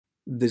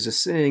There's a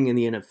saying in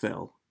the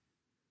NFL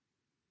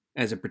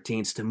as it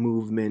pertains to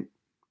movement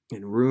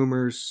and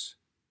rumors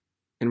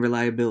and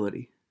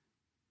reliability.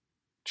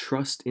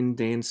 Trust in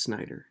Dan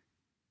Snyder.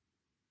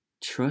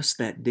 Trust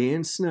that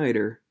Dan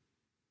Snyder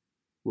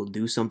will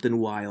do something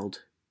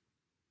wild,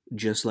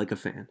 just like a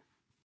fan.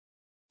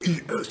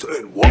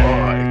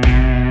 ESNY.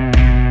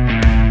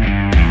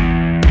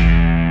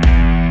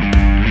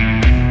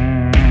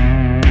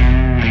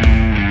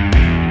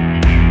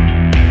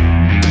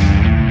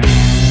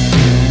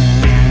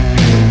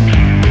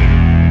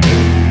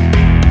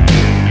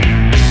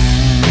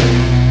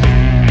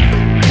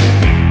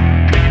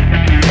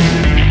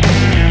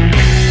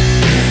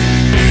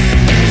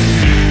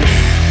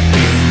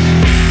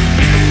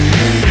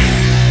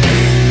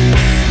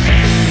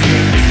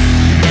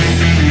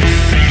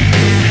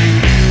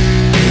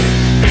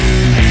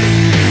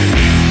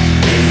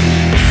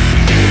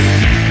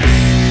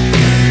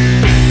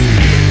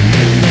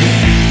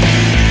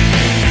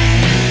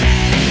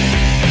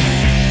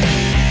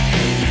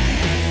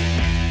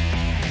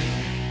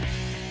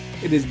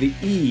 It is the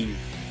eve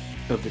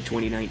of the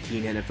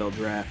 2019 NFL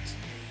Draft,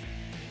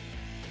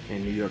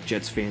 and New York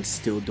Jets fans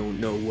still don't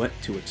know what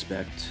to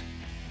expect.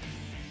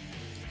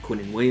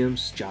 Quinnen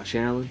Williams, Josh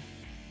Allen.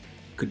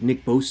 Could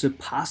Nick Bosa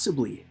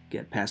possibly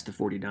get past the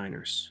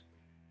 49ers?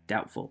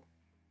 Doubtful.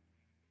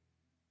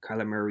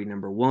 Kyler Murray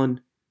number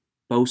 1,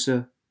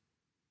 Bosa,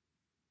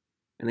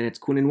 and then it's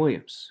Quinnen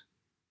Williams.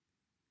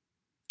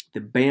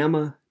 The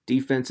Bama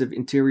defensive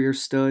interior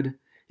stud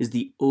is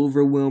the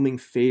overwhelming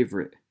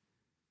favorite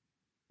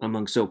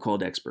among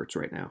so-called experts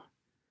right now.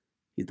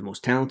 He's the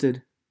most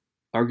talented,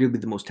 arguably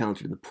the most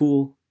talented in the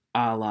pool,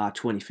 a la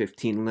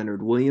 2015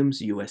 Leonard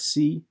Williams,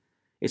 USC.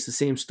 It's the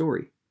same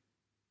story.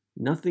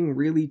 Nothing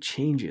really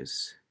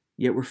changes,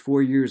 yet we're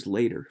 4 years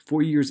later,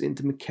 4 years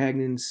into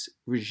Maccagnan's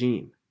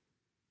regime.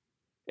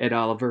 Ed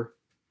Oliver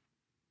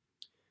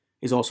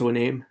is also a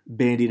name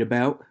bandied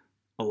about.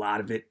 A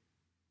lot of it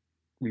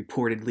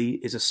reportedly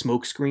is a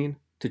smokescreen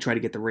to try to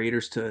get the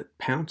Raiders to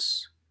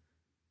pounce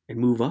and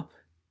move up.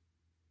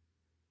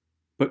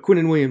 But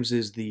Quinnen Williams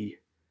is the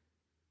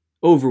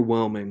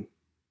overwhelming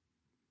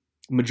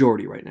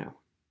majority right now.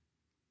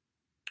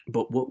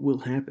 But what will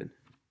happen?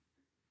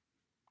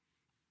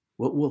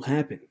 What will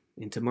happen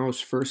in tomorrow's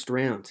first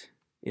round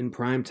in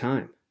prime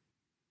time?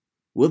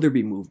 Will there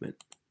be movement?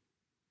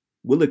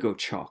 Will it go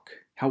chalk?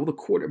 How will the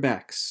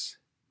quarterbacks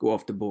go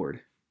off the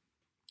board?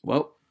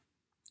 Well,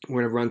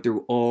 we're going to run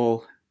through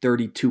all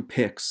 32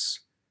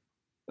 picks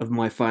of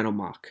my final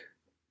mock.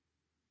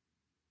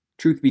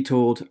 Truth be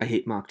told, I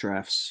hate mock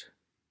drafts.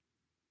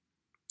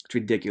 It's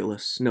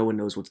ridiculous. No one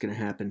knows what's going to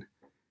happen.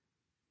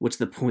 What's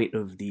the point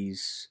of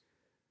these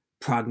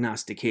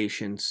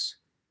prognostications?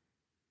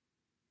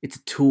 It's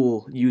a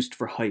tool used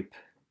for hype.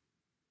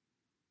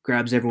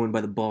 Grabs everyone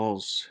by the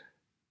balls,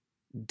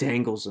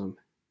 dangles them,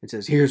 and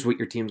says, here's what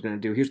your team's going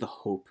to do. Here's the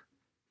hope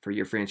for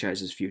your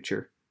franchise's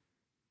future.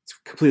 It's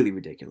completely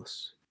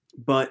ridiculous.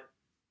 But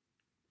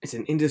it's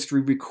an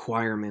industry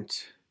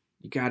requirement.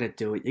 You got to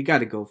do it. You got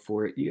to go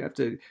for it. You have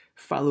to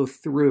follow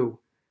through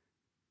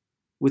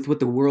with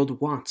what the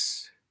world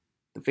wants.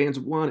 The fans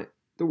want it.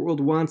 The world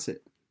wants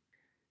it.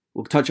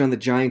 We'll touch on the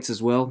Giants as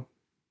well.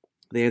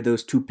 They have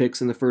those 2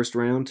 picks in the first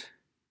round.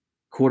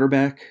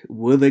 Quarterback.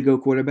 Will they go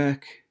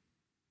quarterback?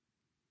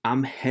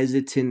 I'm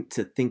hesitant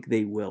to think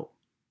they will.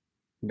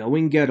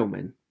 Knowing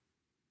Gettleman,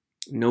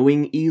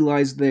 knowing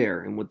Eli's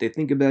there and what they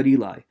think about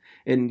Eli.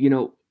 And,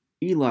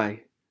 Eli,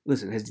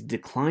 listen, has he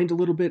declined a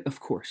little bit? Of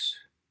course.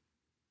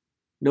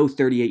 No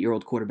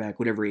 38-year-old quarterback,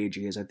 whatever age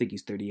he is, I think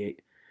he's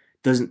 38,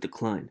 doesn't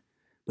decline.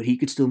 But he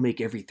could still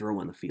make every throw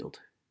on the field.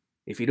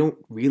 If you don't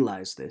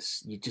realize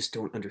this, you just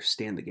don't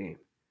understand the game.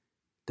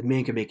 The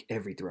man can make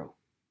every throw.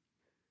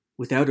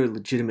 Without a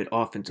legitimate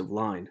offensive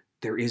line,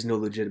 there is no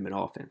legitimate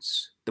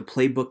offense. The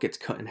playbook gets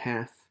cut in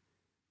half,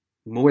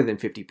 more than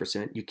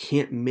 50%. You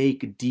can't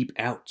make deep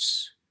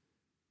outs.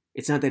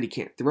 It's not that he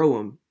can't throw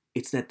them,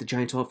 it's that the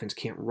Giants' offense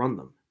can't run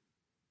them.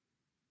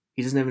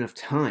 He doesn't have enough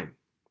time.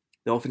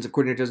 The offensive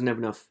coordinator doesn't have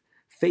enough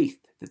faith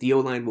that the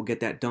O-line will get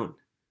that done.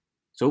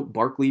 So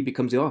Barkley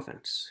becomes the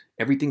offense.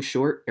 Everything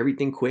short,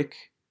 everything quick,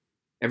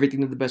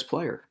 everything to the best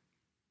player.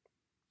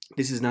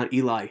 This is not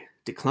Eli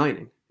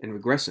declining and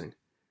regressing.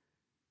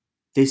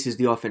 This is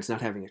the offense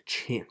not having a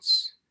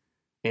chance.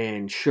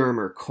 And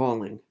Shermer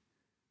calling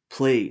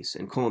plays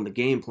and calling the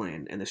game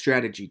plan and the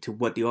strategy to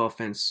what the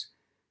offense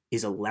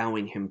is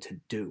allowing him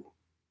to do.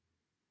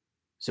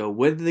 So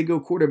whether they go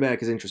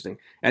quarterback is interesting.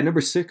 At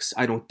number 6,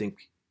 I don't think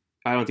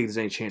there's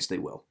any chance they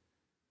will.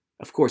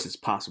 Of course it's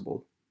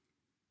possible,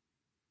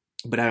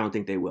 but I don't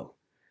think they will.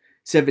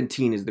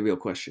 17 is the real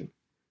question.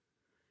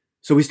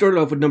 So we started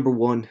off with number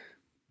 1,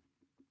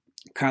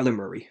 Kyler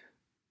Murray.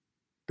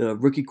 The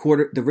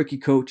rookie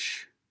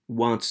coach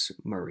wants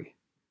Murray.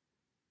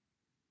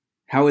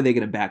 How are they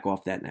going to back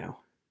off that now?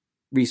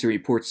 Recent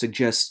reports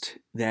suggest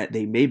that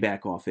they may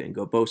back off it and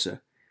go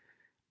Bosa.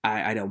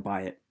 I don't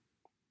buy it.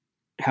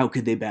 How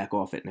could they back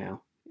off it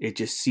now? It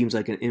just seems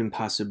like an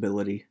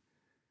impossibility.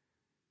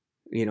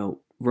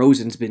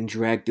 Rosen's been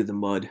dragged through the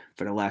mud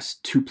for the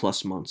last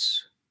 2+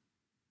 months.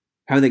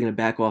 How are they going to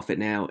back off it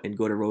now and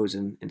go to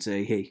Rosen and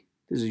say, hey,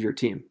 this is your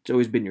team. It's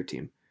always been your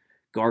team.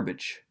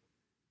 Garbage.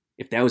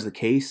 If that was the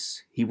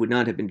case, he would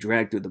not have been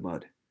dragged through the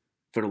mud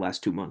for the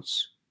last 2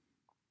 months.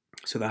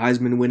 So the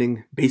Heisman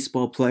winning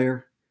baseball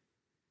player,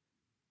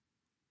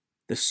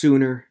 the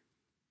Sooner,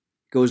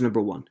 goes number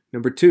 1.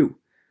 Number 2,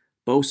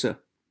 Bosa.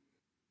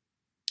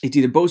 It's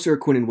either Bosa or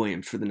Quinnen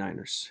Williams for the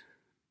Niners.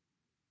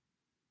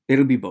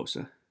 It'll be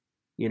Bosa.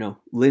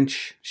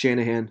 Lynch,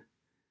 Shanahan,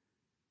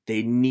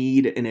 they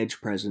need an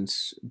edge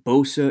presence.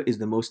 Bosa is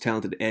the most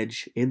talented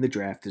edge in the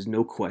draft, there's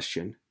no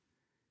question.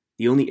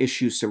 The only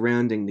issues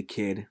surrounding the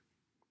kid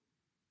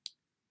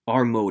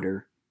are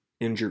motor,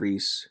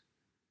 injuries,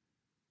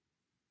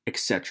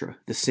 etc.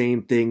 The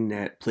same thing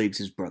that plagues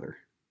his brother,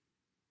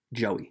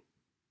 Joey,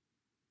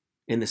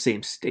 in the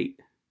same state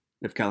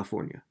of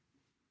California.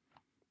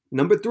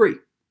 Number 3.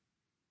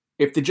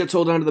 If the Jets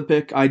hold on to the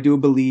pick, I do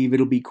believe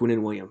it'll be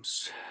Quinnen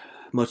Williams,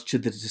 much to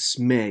the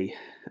dismay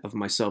of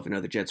myself and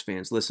other Jets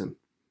fans. Listen,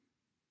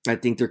 I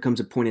think there comes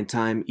a point in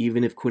time,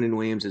 even if Quinnen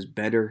Williams is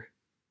better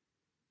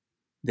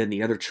than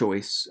the other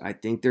choice, I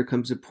think there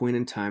comes a point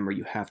in time where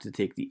you have to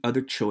take the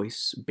other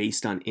choice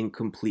based on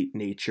incomplete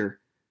nature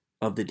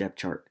of the depth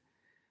chart.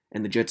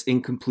 And the Jets'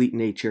 incomplete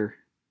nature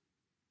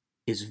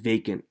is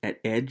vacant at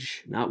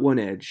edge, not one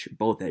edge,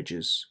 both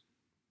edges.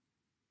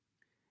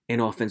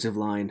 And offensive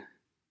line,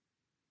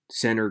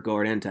 center,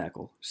 guard, and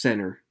tackle.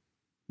 Center,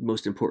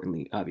 most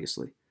importantly,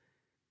 obviously.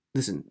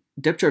 Listen,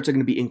 depth charts are going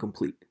to be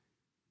incomplete.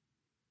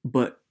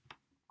 But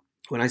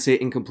when I say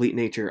incomplete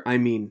nature, I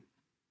mean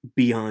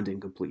beyond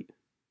incomplete.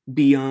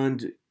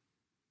 Beyond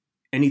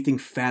anything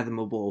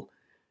fathomable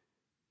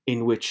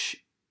in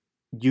which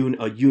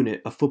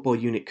a football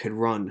unit could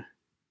run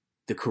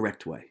the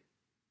correct way.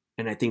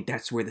 And I think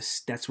that's where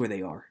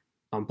they are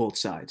on both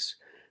sides,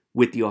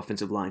 with the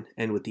offensive line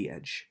and with the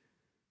edge.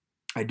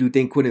 I do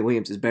think Quinnen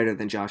Williams is better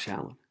than Josh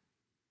Allen.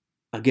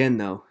 Again,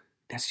 though,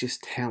 that's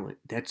just talent.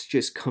 That's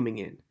just coming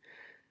in.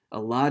 A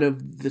lot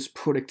of this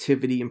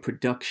productivity and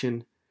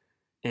production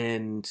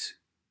and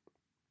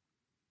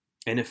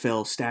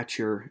NFL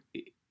stature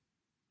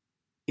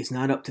is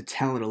not up to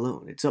talent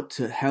alone. It's up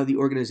to how the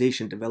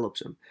organization develops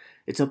them.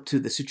 It's up to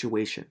the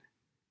situation.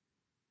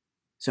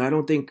 So I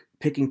don't think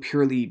picking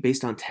purely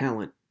based on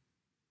talent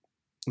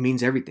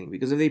means everything.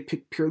 Because if they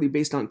pick purely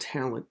based on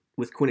talent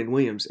with Quinnen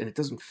Williams and it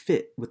doesn't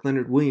fit with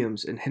Leonard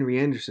Williams and Henry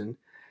Anderson,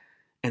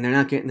 and they're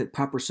not getting the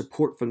proper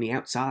support from the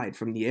outside,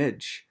 from the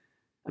edge,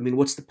 I mean,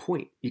 what's the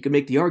point? You can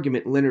make the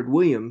argument Leonard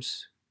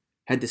Williams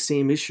had the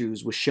same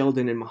issues with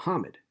Sheldon and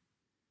Muhammad.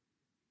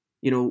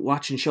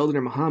 Watching Sheldon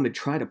or Muhammad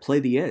try to play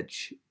the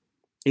edge.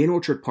 In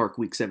Orchard Park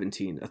week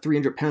 17, a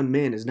 300-pound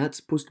man is not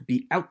supposed to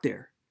be out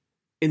there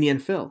in the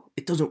NFL.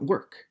 It doesn't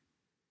work.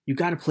 You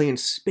got to play in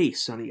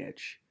space on the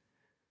edge,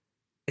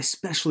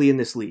 especially in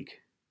this league.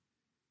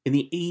 In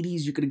the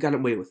 80s, you could have gotten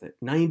away with it.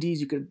 90s,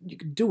 you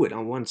could do it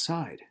on one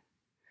side.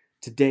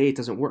 Today, it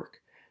doesn't work.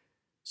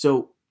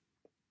 So,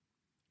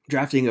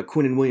 drafting a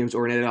Quinnen Williams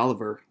or an Ed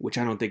Oliver, which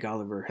I don't think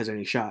Oliver has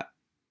any shot,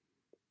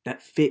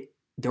 that fit,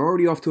 they're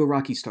already off to a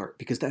rocky start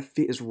because that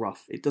fit is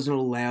rough. It doesn't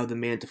allow the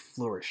man to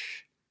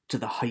flourish to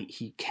the height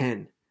he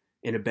can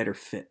in a better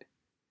fit.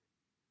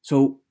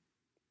 So,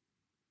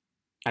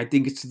 I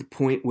think it's to the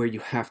point where you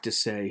have to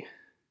say,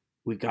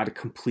 we got to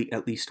complete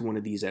at least one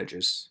of these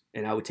edges.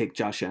 And I would take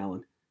Josh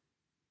Allen,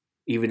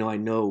 even though I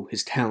know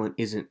his talent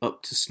isn't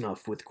up to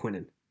snuff with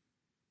Quinnen.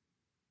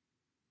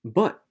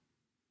 But,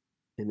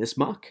 in this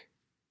mock,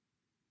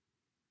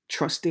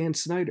 trust Dan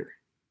Snyder.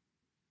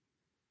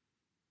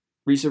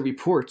 Recent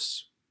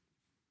reports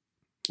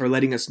are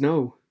letting us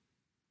know,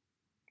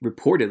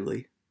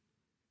 reportedly,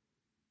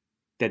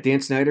 that Dan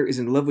Snyder is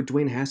in love with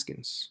Dwayne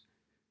Haskins,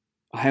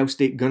 Ohio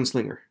State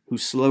gunslinger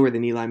who's slower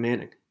than Eli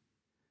Manning,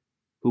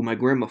 who my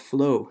grandma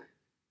Flo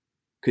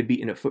could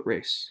beat in a foot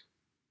race.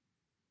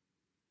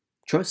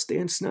 Trust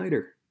Dan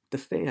Snyder, the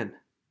fan,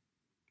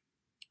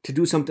 to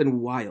do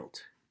something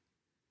wild.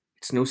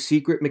 It's no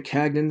secret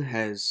Maccagnan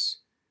has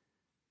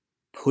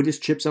put his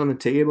chips on the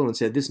table and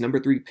said this number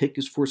 3 pick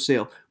is for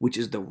sale, which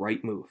is the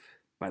right move,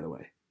 by the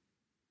way.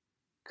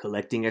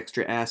 Collecting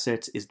extra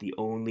assets is the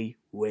only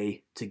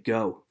way to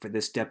go for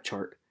this depth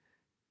chart.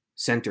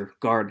 Center,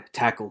 guard,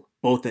 tackle,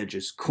 both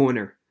edges,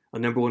 corner, a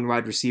number 1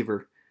 wide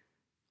receiver,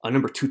 a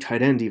number 2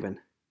 tight end even.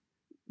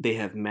 They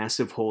have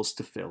massive holes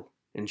to fill.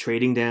 And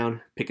trading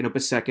down, picking up a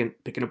second,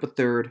 picking up a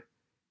third,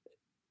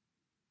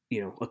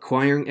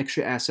 acquiring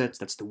extra assets,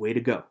 that's the way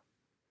to go.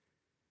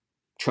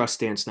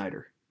 Trust Dan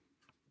Snyder.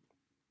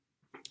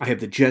 I have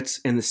the Jets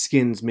and the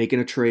Skins making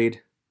a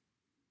trade.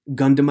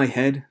 Gun to my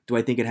head, do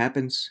I think it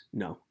happens?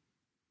 No.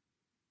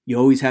 You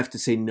always have to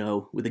say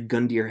no with a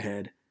gun to your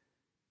head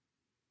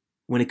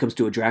when it comes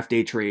to a draft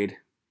day trade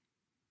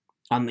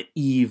on the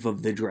eve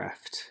of the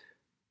draft.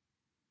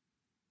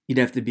 You'd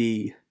have to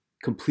be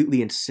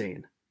completely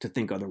insane to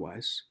think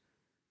otherwise.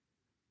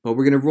 But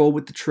we're going to roll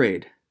with the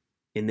trade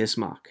in this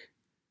mock.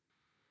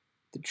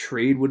 The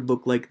trade would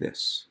look like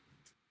this.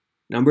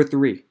 Number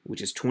 3,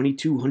 which is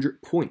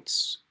 2,200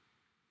 points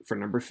for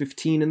number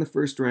 15 in the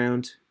first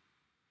round,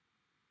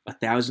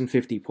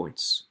 1,050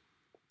 points.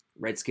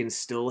 Redskins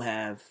still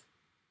have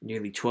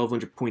nearly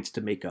 1,200 points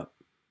to make up.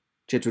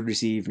 Jets would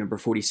receive number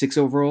 46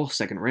 overall,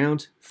 second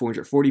round,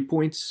 440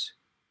 points.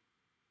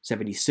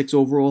 76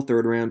 overall,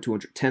 third round,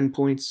 210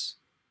 points.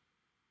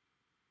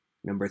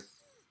 Number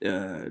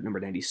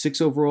 96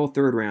 overall,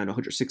 third round,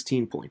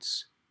 116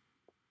 points.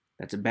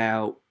 That's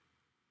about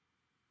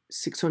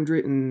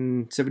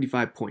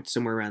 675 points,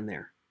 somewhere around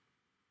there.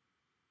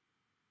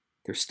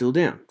 They're still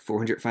down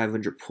 400,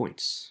 500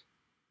 points.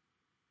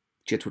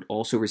 Jets would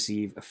also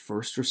receive a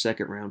first or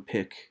second round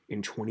pick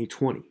in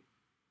 2020.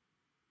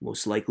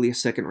 Most likely a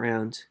second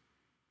round,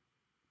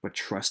 but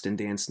trust in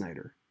Dan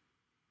Snyder.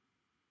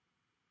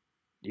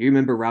 Do you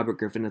remember Robert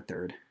Griffin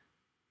III?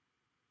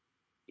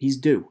 He's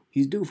due.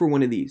 He's due for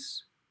one of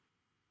these.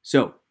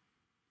 So,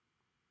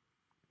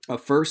 a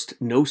first,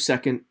 no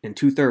second, and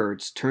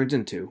 2/3 turns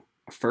into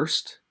a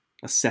first,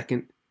 a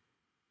second,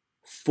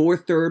 4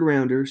 third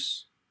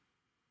rounders,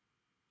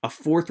 a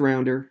fourth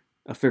rounder,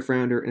 a fifth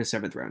rounder, and a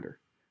seventh rounder.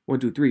 1,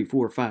 2, 3,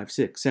 4, 5,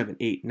 6, 7,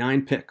 8,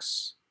 9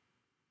 picks.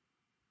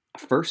 A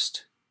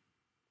first,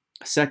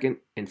 a second,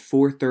 and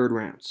 4 third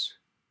rounds.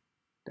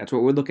 That's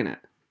what we're looking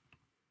at.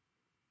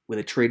 With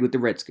a trade with the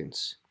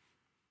Redskins.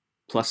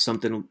 Plus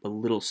something, a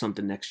little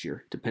something next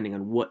year, depending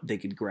on what they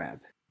could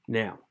grab.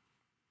 Now,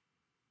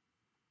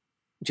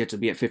 Jets will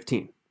be at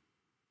 15.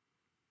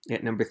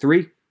 At number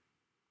 3,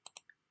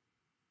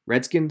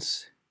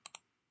 Redskins,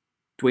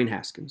 Dwayne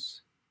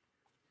Haskins.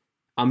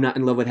 I'm not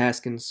in love with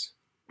Haskins.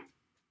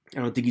 I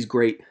don't think he's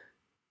great.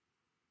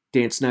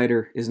 Dan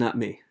Snyder is not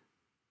me.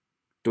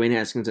 Dwayne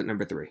Haskins at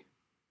number 3.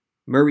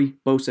 Murray,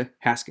 Bosa,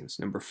 Haskins.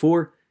 Number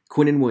 4,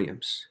 Quinnen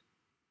Williams.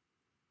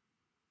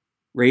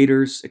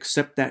 Raiders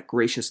accept that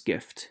gracious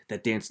gift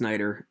that Dan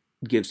Snyder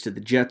gives to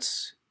the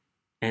Jets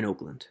and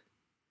Oakland.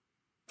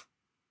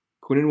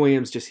 Quinnen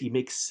Williams he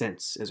makes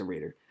sense as a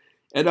Raider.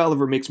 Ed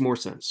Oliver makes more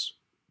sense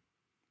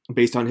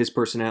based on his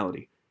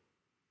personality.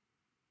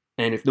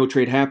 And if no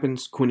trade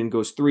happens, Quinnen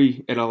goes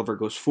 3, Ed Oliver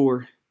goes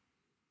 4.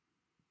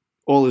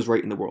 All is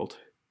right in the world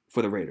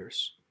for the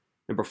Raiders.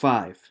 Number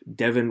 5,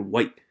 Devin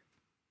White.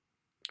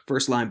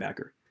 First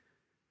linebacker.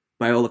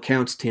 By all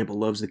accounts, Tampa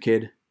loves the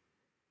kid.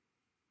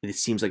 It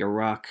seems like a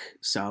rock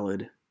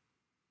solid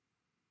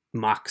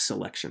mock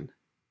selection.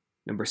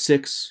 Number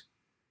 6,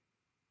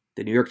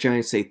 the New York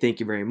Giants say thank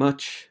you very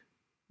much.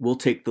 We'll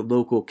take the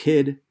local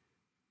kid,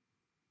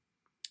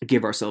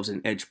 give ourselves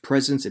an edge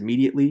presence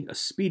immediately, a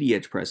speedy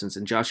edge presence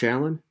in Josh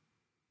Allen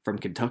from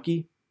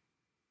Kentucky,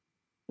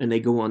 and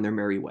they go on their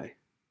merry way.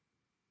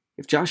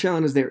 If Josh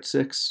Allen is there at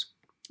 6,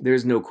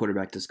 there's no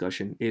quarterback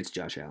discussion. It's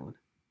Josh Allen.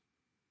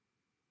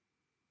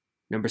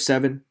 Number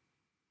 7,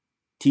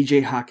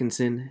 TJ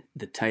Hockenson,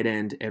 the tight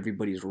end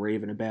everybody's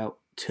raving about,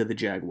 to the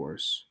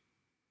Jaguars.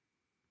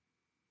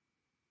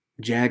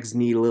 Jags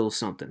need a little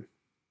something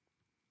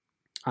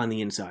on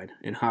the inside,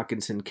 and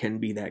Hockenson can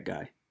be that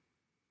guy.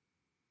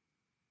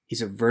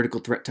 He's a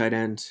vertical threat tight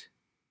end.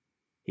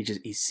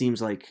 He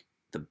seems like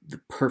the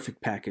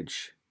perfect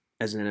package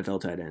as an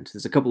NFL tight end.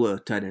 There's a couple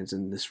of tight ends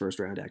in this first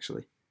round,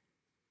 actually.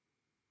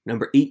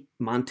 Number 8,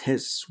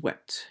 Montez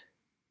Sweat.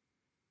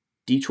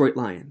 Detroit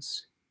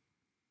Lions.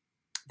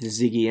 The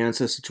Ziggy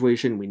Ansah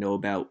situation, we know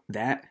about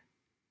that.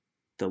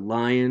 The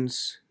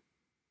Lions,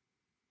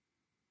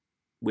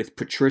 with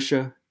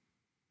Patricia,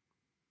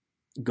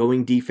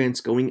 going defense,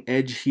 going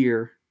edge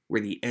here,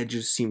 where the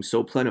edges seem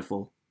so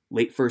plentiful,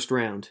 late first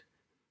round,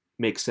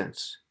 makes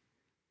sense.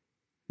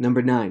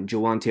 Number 9,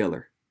 Jawaan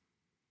Taylor.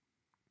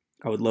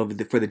 I would love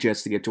for the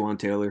Jets to get Jawaan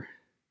Taylor.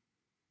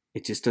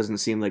 It just doesn't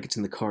seem like it's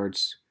in the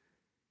cards.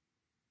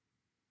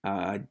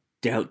 I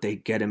doubt they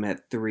get him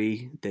at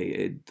 3.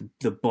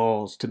 The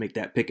balls to make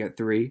that pick at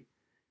 3.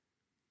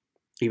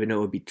 Even though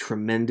it would be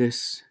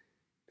tremendous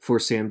for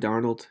Sam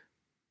Darnold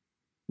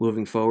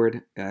moving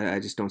forward. I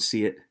just don't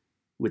see it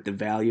with the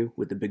value,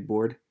 with the big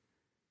board.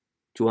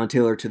 Jawaan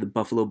Taylor to the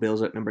Buffalo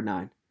Bills at number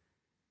 9.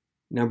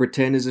 Number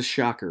 10 is a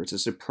shocker. It's a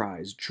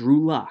surprise.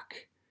 Drew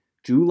Lock.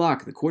 Drew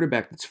Lock, the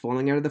quarterback that's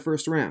falling out of the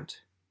first round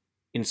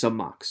in some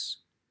mocks.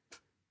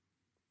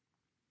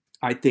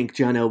 I think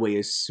John Elway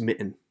is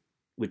smitten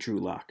with Drew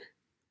Lock.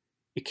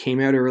 It came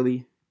out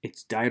early.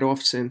 It's died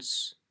off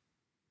since.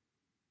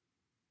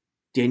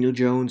 Daniel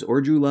Jones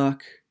or Drew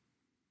Lock.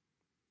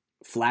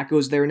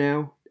 Flacco's there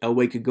now.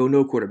 Elway could go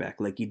no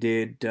quarterback like he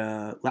did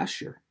last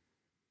year.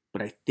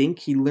 But I think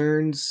he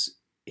learns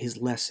his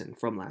lesson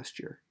from last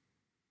year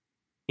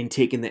in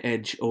taking the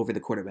edge over the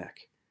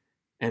quarterback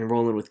and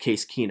rolling with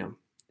Case Keenum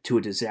to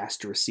a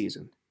disastrous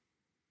season.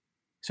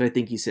 So I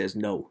think he says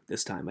no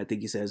this time. I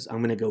think he says, I'm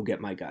going to go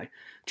get my guy.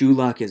 Drew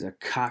Lock is a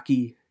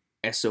cocky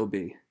SOB.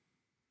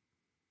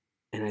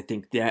 And I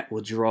think that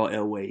will draw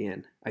Elway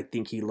in. I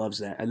think he loves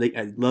that. I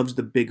loves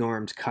the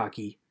big-armed,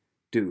 cocky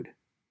dude.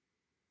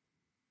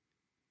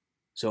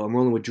 So I'm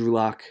rolling with Drew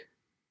Lock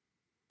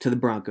to the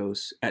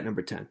Broncos at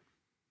number 10.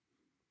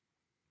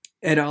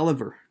 Ed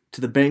Oliver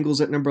to the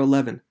Bengals at number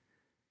 11.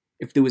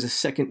 If there was a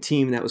second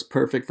team that was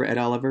perfect for Ed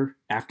Oliver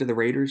after the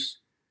Raiders,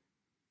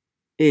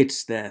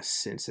 it's the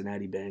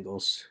Cincinnati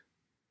Bengals.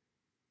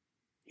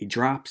 He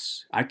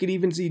drops. I could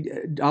even see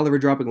Oliver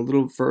dropping a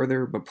little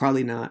further, but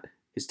probably not.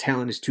 His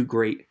talent is too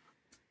great.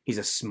 He's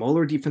a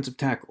smaller defensive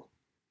tackle.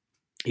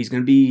 He's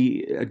going to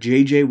be a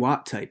J.J.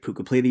 Watt type who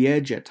could play the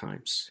edge at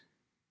times.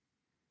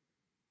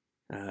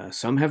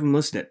 Some have him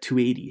listed at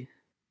 280.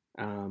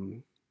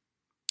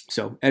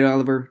 So Ed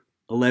Oliver,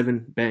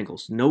 11,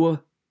 Bengals.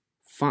 Noah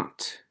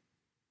Fant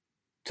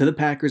to the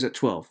Packers at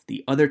 12,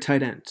 the other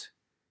tight end.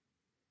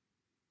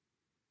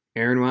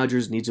 Aaron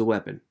Rodgers needs a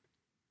weapon.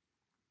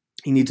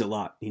 He needs a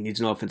lot. He needs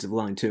an offensive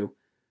line too.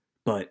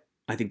 But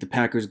I think the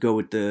Packers go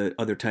with the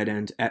other tight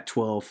end at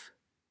 12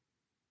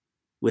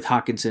 with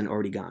Hockenson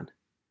already gone.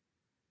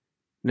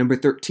 Number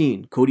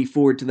 13, Cody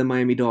Ford to the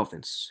Miami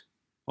Dolphins.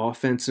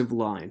 Offensive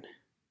line.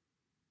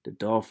 The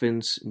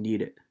Dolphins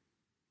need it.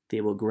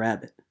 They will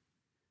grab it.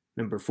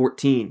 Number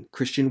 14,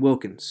 Christian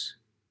Wilkins.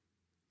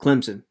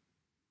 Clemson.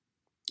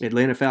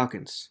 Atlanta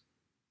Falcons.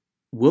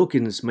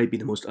 Wilkins might be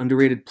the most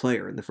underrated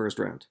player in the first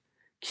round.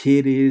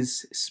 Kid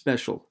is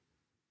special.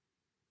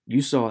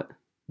 You saw it.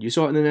 You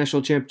saw it in the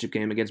national championship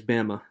game against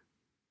Bama.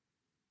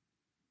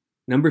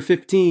 Number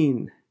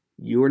 15,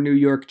 your New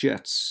York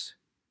Jets.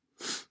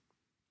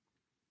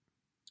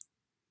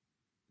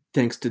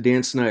 Thanks to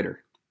Dan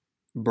Snyder.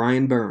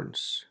 Brian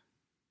Burns.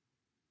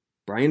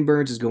 Brian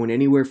Burns is going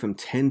anywhere from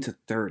 10 to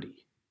 30.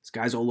 This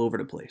guy's all over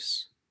the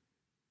place.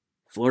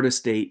 Florida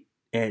State,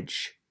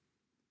 edge.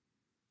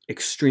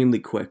 Extremely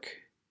quick.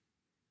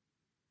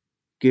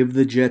 Give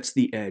the Jets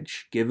the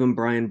edge. Give them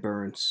Brian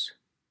Burns.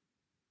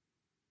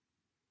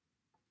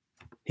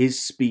 His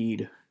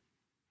speed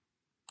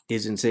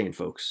is insane,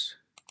 folks.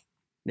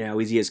 Now,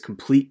 is he as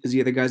complete as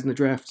the other guys in the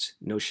draft?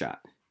 No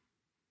shot.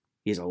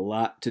 He has a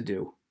lot to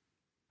do.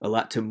 A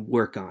lot to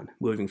work on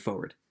moving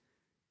forward.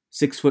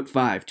 6'5",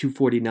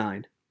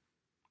 249.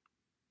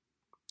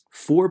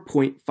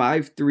 4.53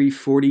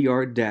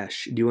 40-yard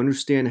dash. Do you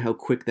understand how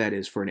quick that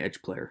is for an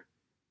edge player?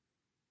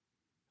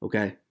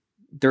 Okay.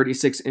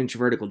 36-inch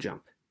vertical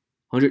jump.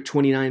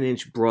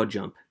 129-inch broad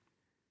jump.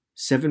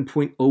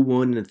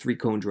 7.01 in a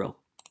three-cone drill.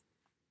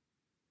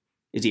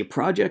 Is he a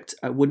project?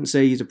 I wouldn't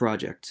say he's a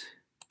project.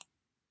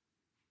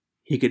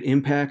 He could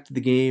impact the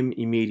game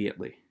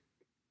immediately.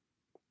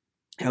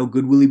 How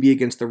good will he be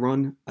against the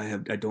run? I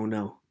don't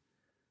know.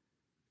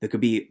 There could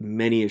be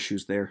many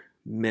issues there.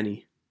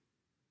 Many.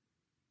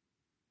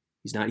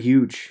 He's not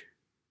huge.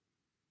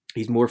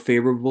 He's more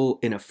favorable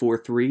in a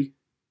 4-3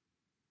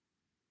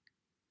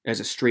 as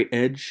a straight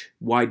edge,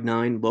 wide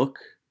 9 look,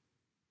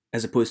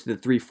 as opposed to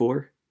the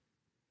 3-4.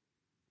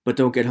 But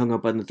don't get hung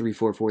up on the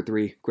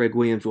 3-4-4-3. Greg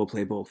Williams will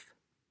play both.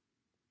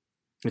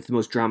 It's the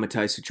most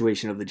dramatized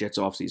situation of the Jets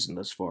offseason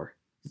thus far.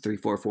 The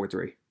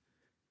 3-4-4-3.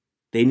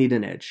 They need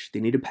an edge. They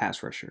need a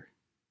pass rusher.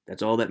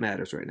 That's all that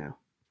matters right now.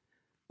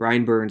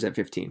 Brian Burns at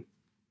 15.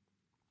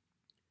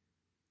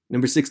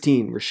 Number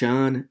 16,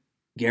 Rashan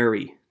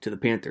Gary to the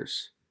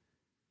Panthers.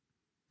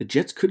 The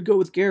Jets could go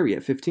with Gary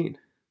at 15.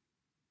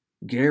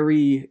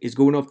 Gary is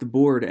going off the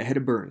board ahead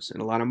of Burns in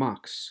a lot of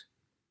mocks.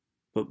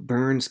 But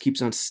Burns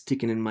keeps on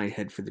sticking in my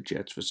head for the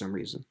Jets for some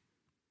reason.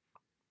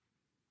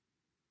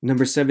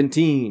 Number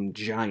 17,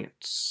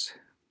 Giants.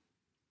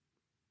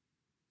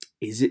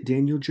 Is it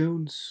Daniel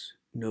Jones?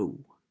 No.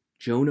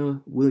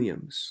 Jonah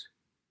Williams.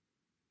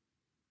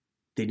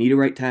 They need a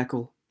right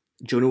tackle.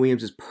 Jonah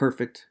Williams is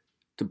perfect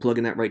to plug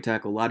in that right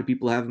tackle. A lot of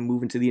people have him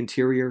moving to the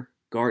interior,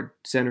 guard,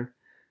 center.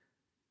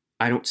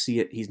 I don't see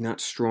it. He's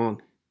not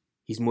strong.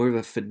 He's more of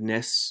a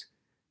finesse,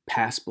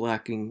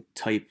 pass-blocking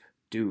type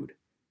dude.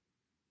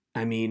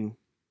 I mean,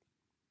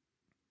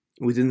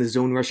 within the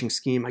zone rushing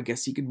scheme, I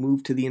guess he could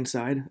move to the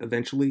inside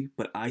eventually,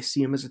 but I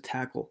see him as a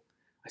tackle.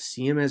 I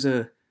see him as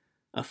a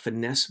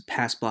finesse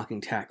pass-blocking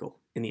tackle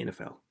in the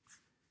NFL.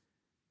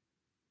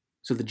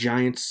 So the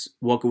Giants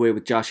walk away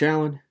with Josh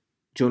Allen,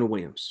 Jonah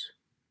Williams.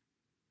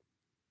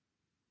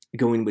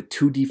 Going with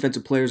 2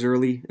 defensive players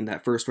early in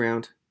that first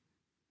round.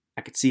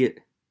 I could see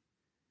it.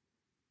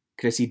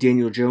 Could I see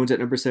Daniel Jones at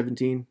number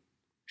 17?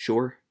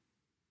 Sure.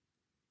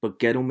 But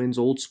Gettleman's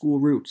old school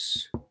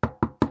roots.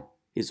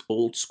 His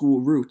old school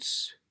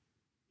roots.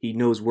 He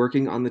knows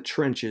working on the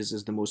trenches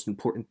is the most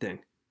important thing.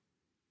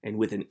 And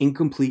with an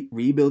incomplete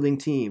rebuilding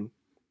team,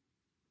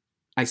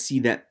 I see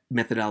that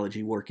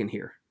methodology working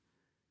here.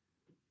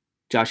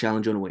 Josh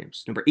Allen, Jonah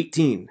Williams. Number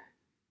 18,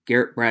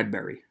 Garrett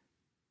Bradbury.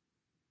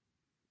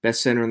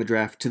 Best center in the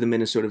draft to the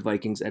Minnesota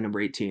Vikings at number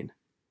 18.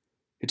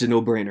 It's a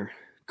no-brainer.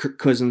 Kirk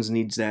Cousins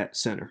needs that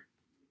center.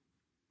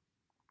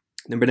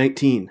 Number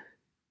 19,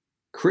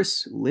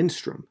 Chris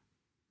Lindstrom.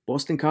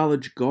 Boston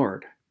College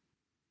guard.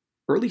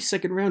 Early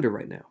second rounder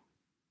right now.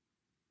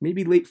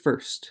 Maybe late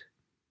first.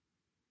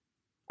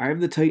 I have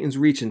the Titans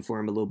reaching for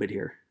him a little bit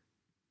here,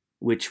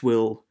 which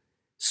will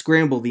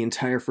scramble the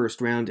entire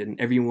first round and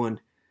everyone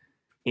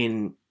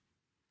in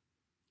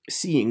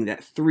seeing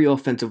that 3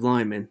 offensive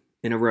linemen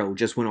in a row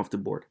just went off the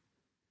board.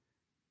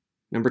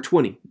 Number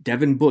 20,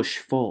 Devin Bush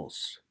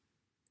falls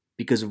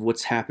because of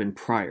what's happened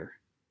prior.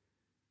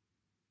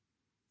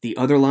 The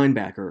other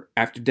linebacker,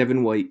 after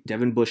Devin White,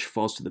 Devin Bush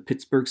falls to the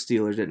Pittsburgh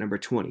Steelers at number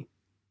 20.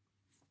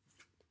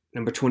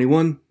 Number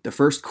 21, the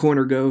first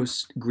corner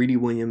goes, Greedy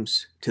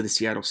Williams, to the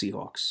Seattle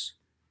Seahawks.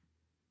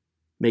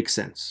 Makes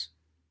sense.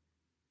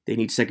 They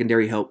need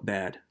secondary help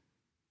bad.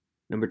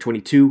 Number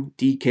 22,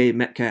 DK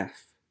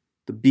Metcalf,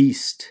 the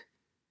beast.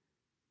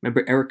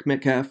 Remember Eric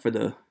Metcalf for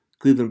the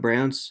Cleveland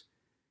Browns?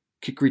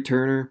 Kick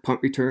returner,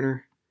 punt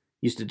returner.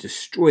 Used to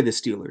destroy the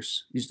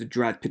Steelers. Used to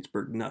drive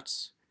Pittsburgh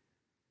nuts.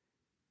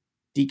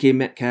 DK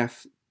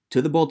Metcalf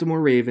to the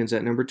Baltimore Ravens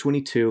at number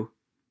 22.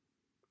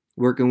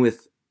 Working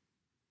with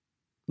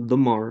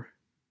Lamar.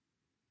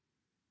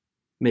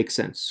 Makes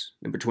sense.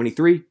 Number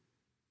 23,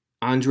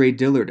 Andre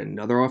Dillard,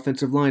 another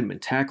offensive lineman,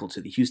 tackle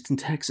to the Houston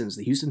Texans.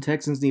 The Houston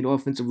Texans need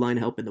offensive line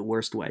help in the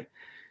worst way.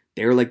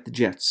 They're like the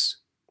Jets.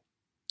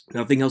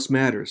 Nothing else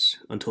matters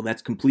until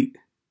that's complete.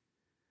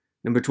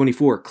 Number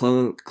 24,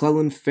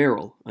 Clelin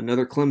Ferrell,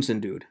 another Clemson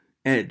dude,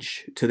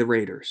 edge to the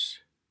Raiders.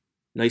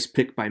 Nice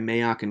pick by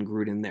Mayock and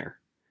Gruden there.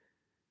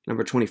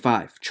 Number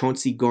 25,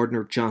 Chauncey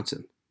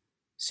Gardner-Johnson,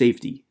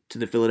 safety to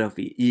the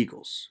Philadelphia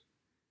Eagles.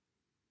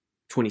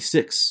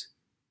 26,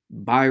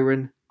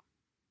 Byron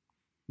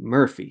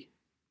Murphy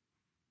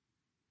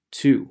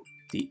to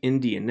the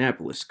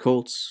Indianapolis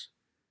Colts.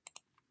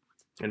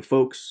 And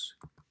folks,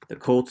 the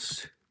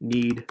Colts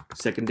need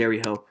secondary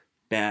help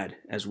bad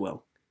as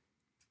well.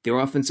 Their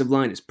offensive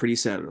line is pretty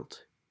settled.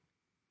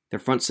 Their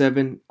front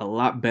seven, a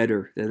lot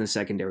better than the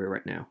secondary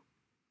right now.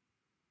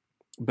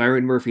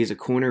 Byron Murphy is a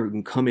corner who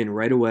can come in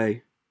right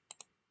away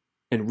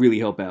and really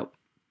help out.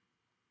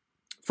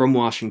 From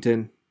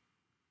Washington,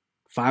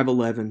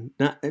 5'11".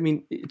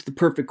 It's the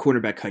perfect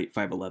cornerback height,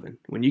 5'11".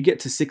 When you get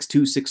to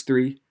 6'2",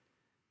 6'3",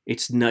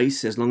 it's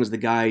nice as long as the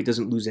guy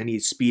doesn't lose any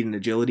speed and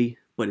agility,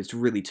 but it's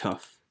really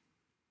tough.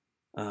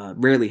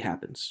 Rarely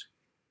happens.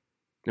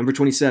 Number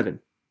 27,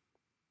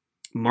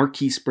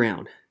 Marquise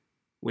Brown.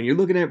 When you're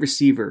looking at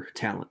receiver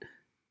talent,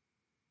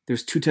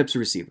 there's two types of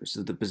receivers.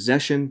 So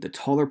the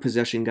taller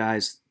possession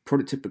guys,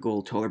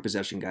 prototypical taller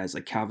possession guys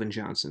like Calvin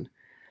Johnson.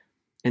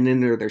 And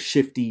then there are their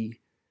shifty,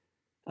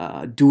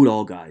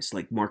 do-it-all guys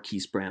like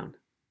Marquise Brown.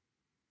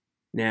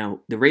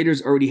 Now, the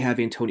Raiders already have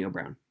Antonio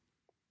Brown.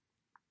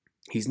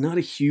 He's not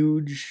a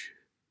huge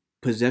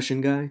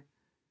possession guy,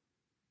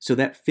 so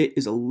that fit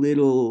is a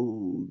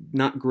little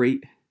not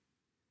great.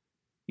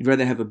 You'd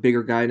rather have a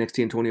bigger guy next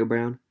to Antonio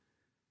Brown,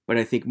 but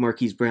I think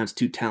Marquise Brown's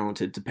too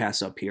talented to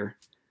pass up here.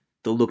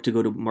 They'll look to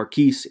go to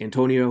Marquise,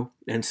 Antonio,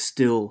 and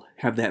still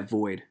have that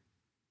void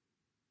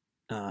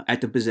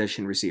at the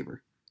possession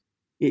receiver.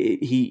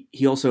 He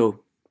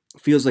also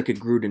feels like a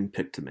Gruden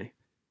pick to me.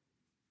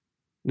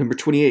 Number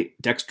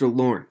 28, Dexter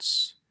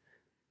Lawrence.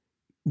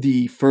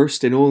 The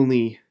first and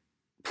only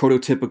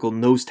prototypical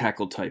nose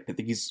tackle type. I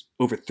think he's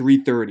over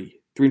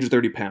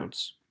 330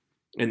 pounds.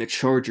 And the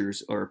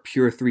Chargers are a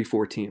pure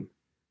 3-4 team.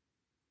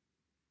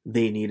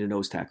 They need a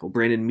nose tackle.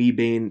 Brandon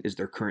Mebane is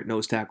their current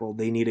nose tackle.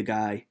 They need a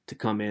guy to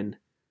come in,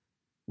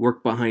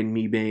 work behind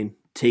Mebane,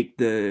 take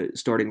the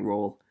starting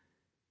role,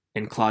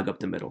 and clog up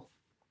the middle.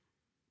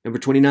 Number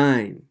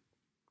 29,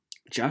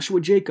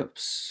 Joshua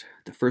Jacobs,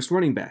 the first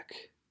running back.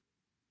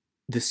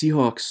 The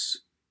Seahawks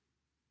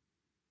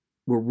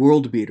were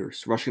world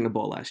beaters rushing the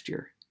ball last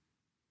year,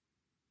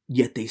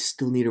 yet they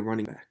still need a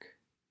running back.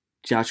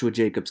 Joshua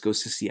Jacobs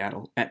goes to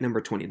Seattle at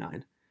number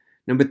 29.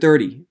 Number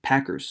 30,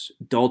 Packers,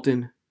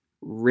 Dalton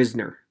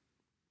Risner.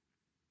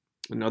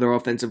 Another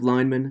offensive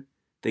lineman.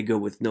 They go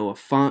with Noah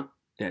Fant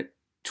at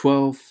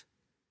 12.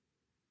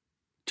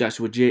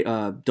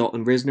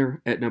 Dalton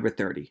Risner at number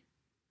 30.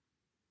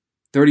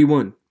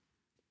 31,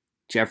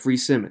 Jeffrey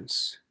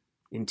Simmons,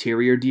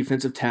 interior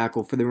defensive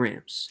tackle for the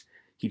Rams.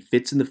 He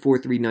fits in the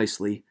 4-3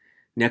 nicely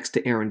next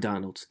to Aaron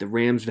Donald. The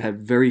Rams have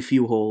very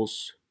few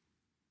holes.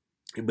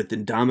 And with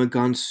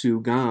Ndamukong Suh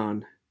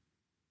gone,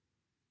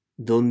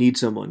 they'll need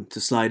someone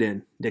to slide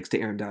in next to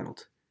Aaron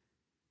Donald.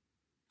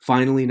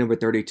 Finally, number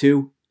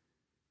 32,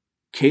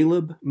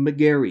 Caleb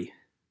McGarry,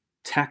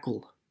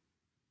 tackle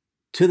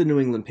to the New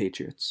England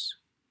Patriots.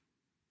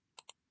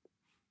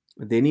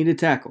 They need a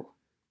tackle,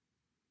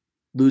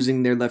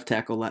 losing their left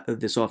tackle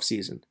this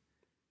offseason.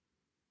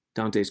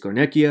 Dante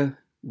Scarnecchia,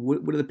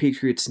 what do the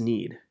Patriots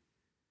need?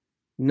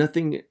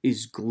 Nothing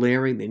is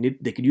glaring.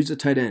 They could use a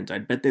tight end.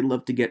 I'd bet they'd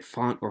love to get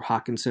Fant or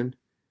Hawkinson,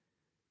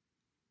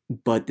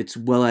 but it's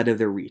well out of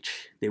their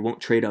reach. They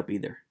won't trade up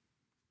either.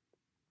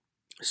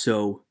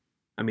 So,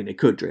 they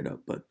could trade up,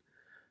 but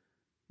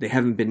they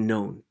haven't been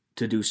known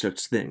to do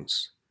such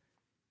things.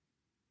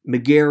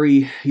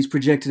 McGarry, he's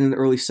projected in the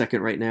early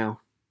second right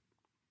now.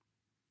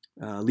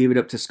 Leave it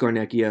up to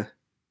Scarnecchia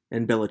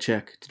and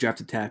Belichick to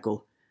draft a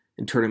tackle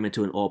and turn him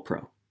into an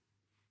all-pro.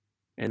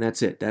 And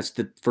that's it. That's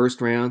the first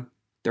round,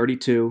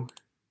 32.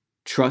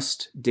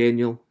 Trust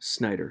Daniel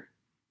Snyder.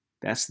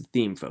 That's the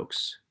theme,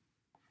 folks.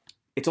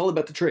 It's all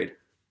about the trade.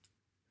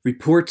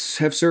 Reports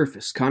have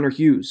surfaced. Connor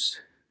Hughes,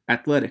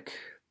 Athletic.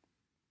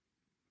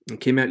 It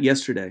came out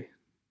yesterday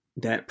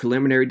that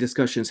preliminary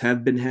discussions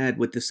have been had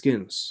with the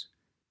Skins.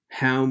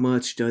 How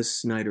much does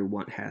Snyder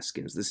want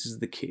Haskins? This is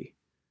the key.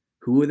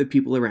 Who are the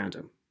people around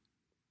him?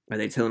 Are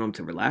they telling him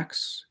to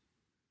relax?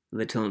 Are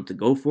they telling him to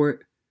go for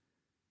it?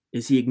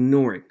 Is he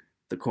ignoring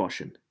the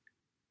caution?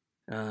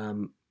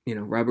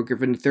 Robert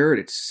Griffin III,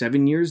 it's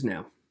 7 years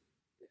now.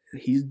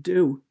 He's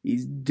due.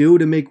 He's due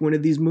to make one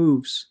of these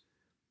moves.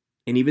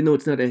 And even though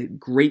it's not a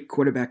great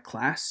quarterback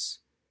class,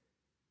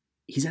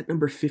 he's at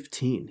number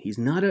 15. He's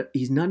not at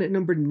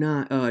number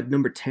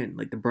 10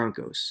 like the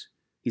Broncos.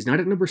 He's not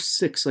at number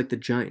 6 like the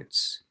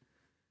Giants.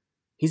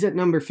 He's at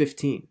number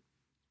 15,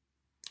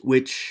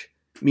 which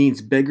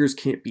means beggars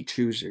can't be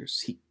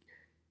choosers.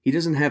 He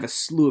doesn't have a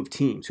slew of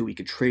teams who he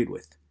could trade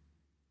with.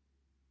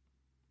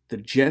 The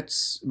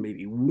Jets,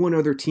 maybe one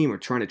other team, are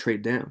trying to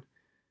trade down.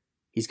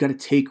 He's got to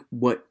take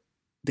what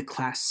the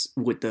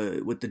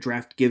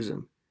draft gives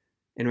him.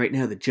 And right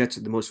now, the Jets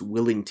are the most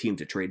willing team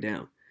to trade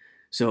down.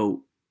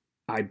 So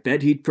I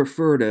bet he'd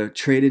prefer to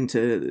trade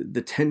into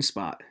the 10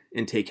 spot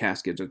and take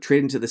Haskins, or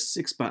trade into the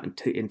 6 spot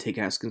and take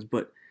Haskins,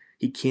 but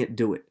he can't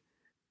do it.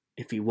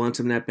 If he wants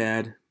him that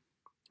bad,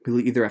 he'll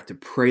either have to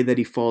pray that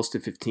he falls to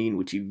 15,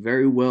 which he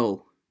very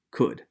well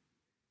could,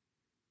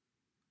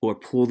 or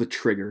pull the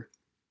trigger,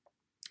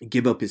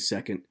 give up his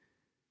second,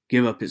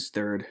 give up his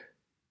third,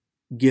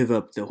 give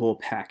up the whole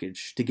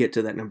package to get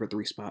to that number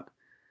 3 spot.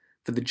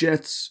 For the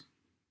Jets,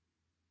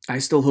 I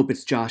still hope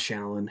it's Josh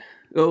Allen.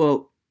 Oh,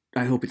 well,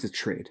 I hope it's a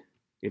trade.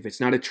 If it's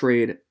not a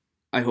trade,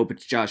 I hope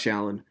it's Josh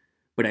Allen,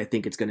 but I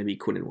think it's going to be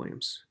Quinnen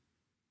Williams.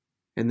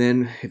 And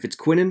then if it's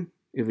Quinnen,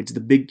 if it's the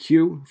big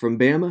Q from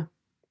Bama,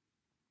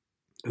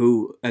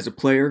 who, as a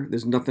player,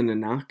 there's nothing to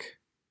knock.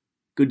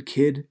 Good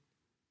kid.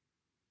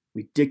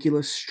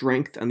 Ridiculous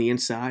strength on the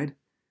inside.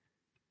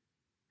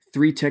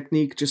 3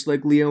 technique, just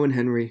like Leo and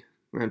Henry.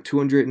 Around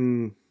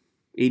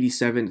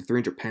 287 to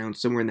 300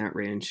 pounds, somewhere in that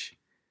range.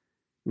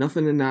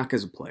 Nothing to knock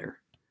as a player.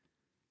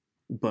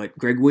 But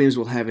Greg Williams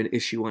will have an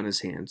issue on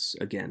his hands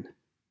again.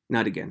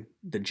 Not again.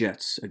 The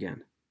Jets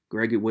again.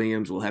 Greg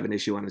Williams will have an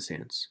issue on his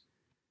hands.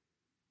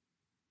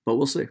 But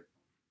we'll see.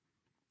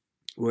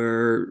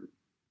 We're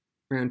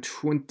around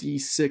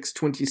 26,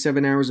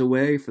 27 hours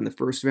away from the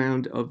first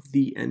round of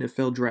the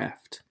NFL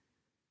draft.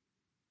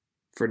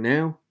 For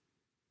now,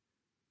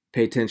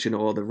 pay attention to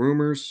all the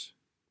rumors,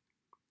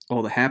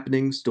 all the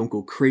happenings. Don't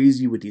go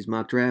crazy with these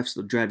mock drafts.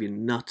 They'll drive you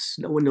nuts.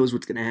 No one knows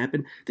what's going to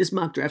happen. This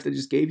mock draft I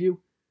just gave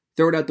you,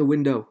 throw it out the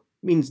window.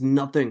 It means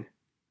nothing.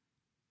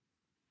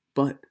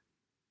 But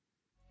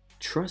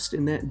trust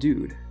in that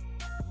dude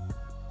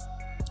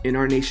in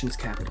our nation's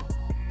capital.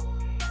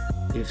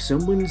 If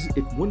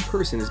one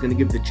person is going to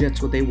give the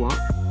Jets what they want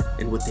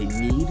and what they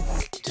need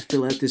to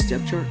fill out this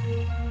depth chart,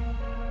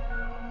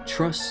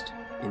 trust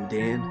in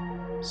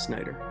Dan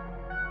Snyder.